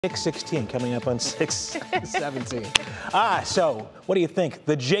6:16 coming up on 6:17. So what do you think?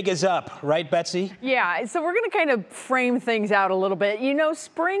 The jig is up, right, Betsy? Yeah, so we're going to kind of frame things out a little bit. You know,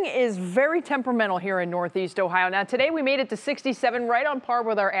 spring is very temperamental here in Northeast Ohio. Now, today we made it to 67, right on par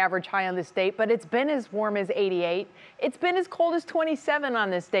with our average high on this date, but it's been as warm as 88. It's been as cold as 27 on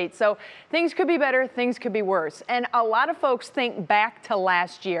this date. So things could be better, things could be worse. And a lot of folks think back to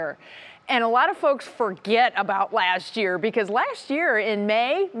last year. And a lot of folks forget about last year because last year in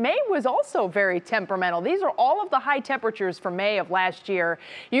May was also very temperamental. These are all of the high temperatures for May of last year.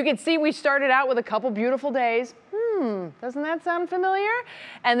 You can see we started out with a couple beautiful days. Doesn't that sound familiar?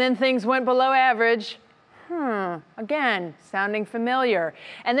 And then things went below average. Again, sounding familiar.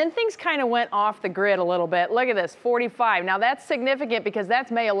 And then things kind of went off the grid a little bit. Look at this, 45. Now that's significant because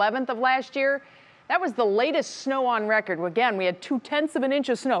that's May 11th of last year. That was the latest snow on record. Again, we had 2/10 of an inch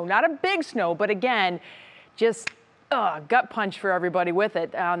of snow. Not a big snow, but again, just gut punch for everybody with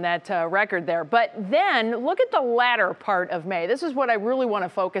it on that record there. But then look at the latter part of May. This is what I really want to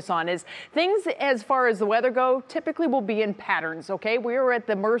focus on is things as far as the weather go typically will be in patterns, okay? We are at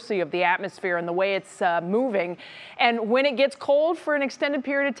the mercy of the atmosphere and the way it's moving. And when it gets cold for an extended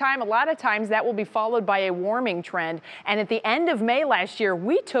period of time, a lot of times that will be followed by a warming trend. And at the end of May last year,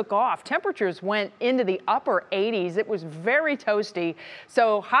 we took off. Temperatures went into the upper 80s. It was very toasty.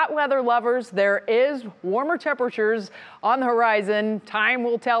 So hot weather lovers, there is warmer temperatures on the horizon. Time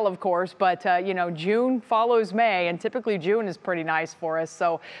will tell, of course, but you know, June follows May, and typically June is pretty nice for us,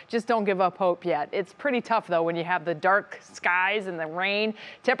 so just don't give up hope yet. It's pretty tough, though, when you have the dark skies and the rain.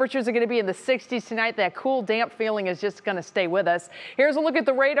 Temperatures are going to be in the 60s tonight. That cool, damp feeling is just going to stay with us. Here's a look at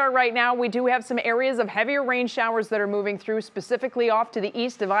the radar right now. We do have some areas of heavier rain showers that are moving through, specifically off to the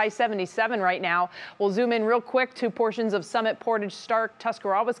east of I-77 right now. We'll zoom in real quick to portions of Summit, Portage, Stark,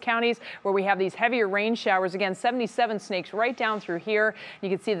 Tuscarawas counties, where we have these heavier rain showers. Again, 77 snakes right down through here. You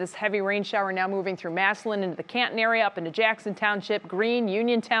can see this heavy rain shower now moving through Massillon into the Canton area, up into Jackson Township, Greene,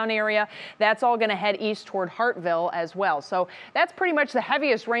 Uniontown area. That's all going to head east toward Hartville as well. So that's pretty much the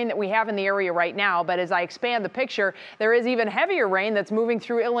heaviest rain that we have in the area right now. But as I expand the picture, there is even heavier rain that's moving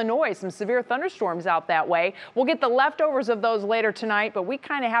through Illinois. Some severe thunderstorms out that way. We'll get the leftovers of those later tonight, but we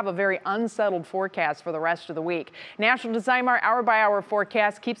kind of have a very unsettled forecast for the rest of the week. National Design-Mar hour-by-hour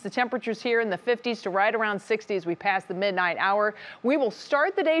forecast keeps the temperatures here in the 50s to right around 60 as we pass the midnight hour. We will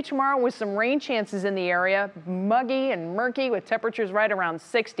start the day tomorrow with some rain chances in the area, muggy and murky with temperatures right around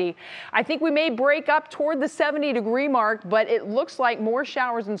 60. I think we may break up toward the 70-degree mark, but it looks like more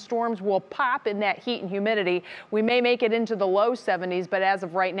showers and storms will pop in that heat and humidity. We may make it into the low 70s, but as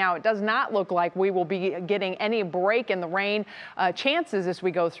of right now, it does not look like we will be getting any break in the rain chances as we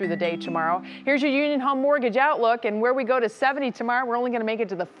go through the day tomorrow. Here's your Union Home Mortgage outlook, and where we go to 70 tomorrow, we're only going to make it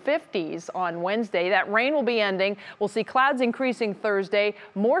to the 50s on Wednesday. That rain will be ending. We'll see clouds increasing Thursday,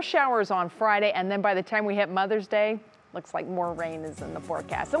 more showers on Friday, and then by the time we hit Mother's Day, looks like more rain is in the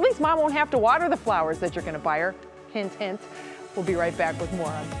forecast. At least Mom won't have to water the flowers that you're going to buy her. Hint, hint. We'll be right back with more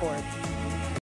on sports.